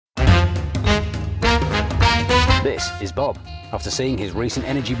This is Bob. After seeing his recent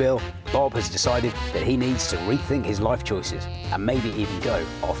energy bill, Bob has decided that he needs to rethink his life choices and maybe even go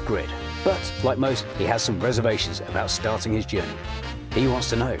off-grid. But, like most, he has some reservations about starting his journey. He wants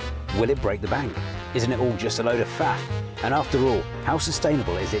to know, will it break the bank? Isn't it all just a load of faff? And after all, how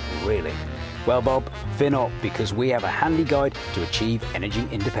sustainable is it really? Well, Bob, fear not, because we have a handy guide to achieve energy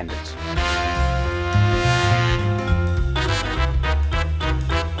independence.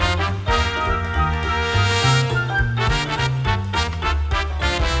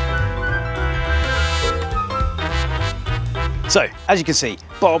 So, as you can see,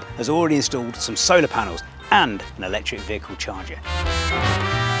 Bob has already installed some solar panels and an electric vehicle charger.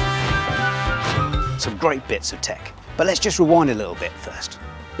 Some great bits of tech. But let's just rewind a little bit first.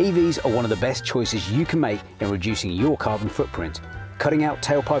 EVs are one of the best choices you can make in reducing your carbon footprint. Cutting out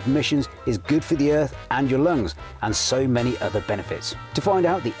tailpipe emissions is good for the earth and your lungs, and so many other benefits. To find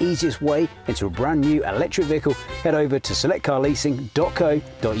out the easiest way into a brand new electric vehicle, head over to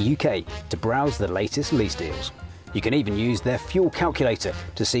selectcarleasing.co.uk to browse the latest lease deals. You can even use their fuel calculator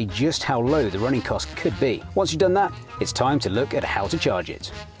to see just how low the running cost could be. Once you've done that, it's time to look at how to charge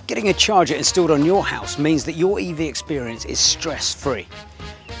it. Getting a charger installed on your house means that your EV experience is stress-free.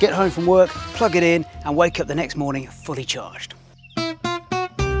 Get home from work, plug it in, and wake up the next morning fully charged.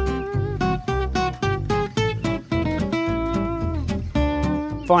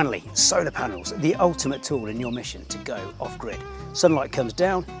 Finally, solar panels, the ultimate tool in your mission to go off-grid. Sunlight comes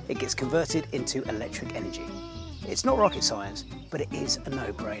down, it gets converted into electric energy. It's not rocket science, but it is a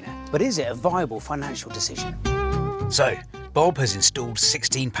no-brainer. But is it a viable financial decision? So, Bob has installed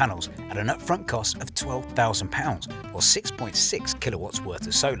 16 panels at an upfront cost of £12,000 or 6.6 kilowatts worth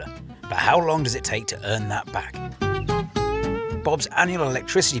of solar. But how long does it take to earn that back? Bob's annual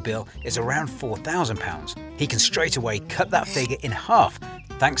electricity bill is around £4,000. He can straight away cut that figure in half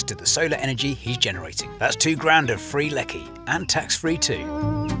thanks to the solar energy he's generating. That's £2,000 of free lecky and tax-free too.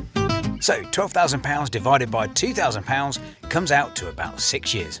 So £12,000 divided by £2,000 comes out to about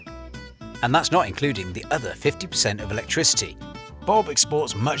 6 years. And that's not including the other 50% of electricity. Bob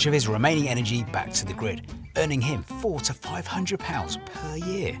exports much of his remaining energy back to the grid, earning him £400 to £500 per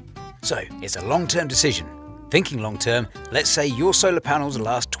year. So it's a long-term decision. Thinking long-term, let's say your solar panels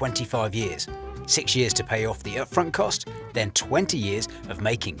last 25 years. 6 years to pay off the upfront cost, then 20 years of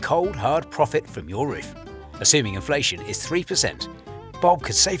making cold, hard profit from your roof. Assuming inflation is 3%, Bob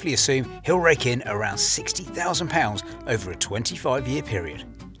could safely assume he'll rake in around £60,000 over a 25-year period.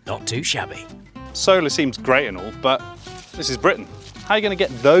 Not too shabby. Solar seems great and all, but this is Britain. How are you going to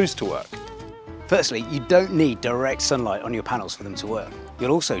get those to work? Firstly, you don't need direct sunlight on your panels for them to work.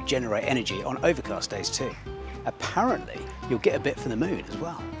 You'll also generate energy on overcast days too. Apparently, you'll get a bit from the moon as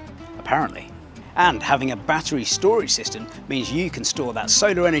well. Apparently. And having a battery storage system means you can store that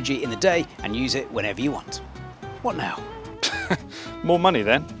solar energy in the day and use it whenever you want. What now? More money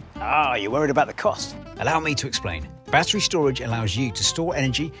then? Ah, you're worried about the cost. Allow me to explain. Battery storage allows you to store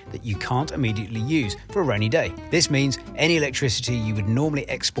energy that you can't immediately use for a rainy day. This means any electricity you would normally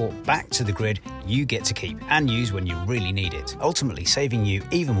export back to the grid, you get to keep and use when you really need it, ultimately saving you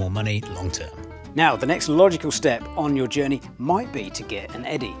even more money long term. Now, the next logical step on your journey might be to get an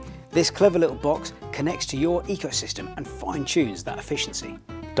Eddi. This clever little box connects to your ecosystem and fine-tunes that efficiency,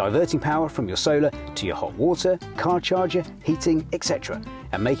 diverting power from your solar to your hot water, car charger, heating, etc.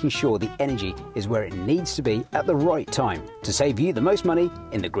 and making sure the energy is where it needs to be at the right time to save you the most money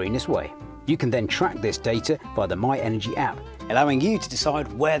in the greenest way. You can then track this data via the My Energy app, allowing you to decide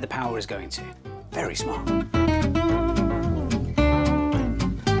where the power is going to. Very smart.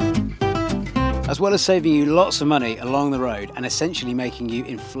 As well as saving you lots of money along the road and essentially making you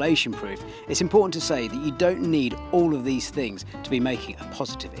inflation-proof, it's important to say that you don't need all of these things to be making a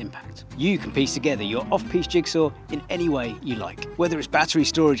positive impact. You can piece together your off-piece jigsaw in any way you like. Whether it's battery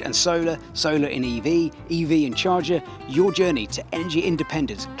storage and solar, solar in EV, EV and charger, your journey to energy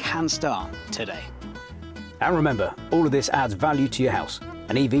independence can start today. And remember, all of this adds value to your house.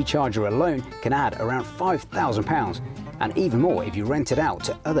 An EV charger alone can add around £5,000. And even more if you rent it out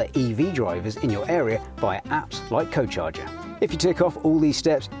to other EV drivers in your area via apps like CoCharger. If you tick off all these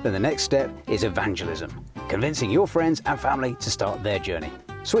steps, then the next step is evangelism, convincing your friends and family to start their journey.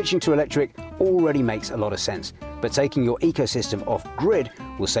 Switching to electric already makes a lot of sense, but taking your ecosystem off-grid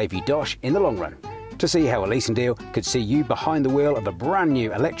will save you dosh in the long run. To see how a leasing deal could see you behind the wheel of a brand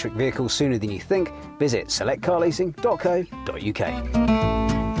new electric vehicle sooner than you think, visit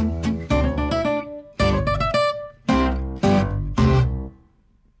selectcarleasing.co.uk.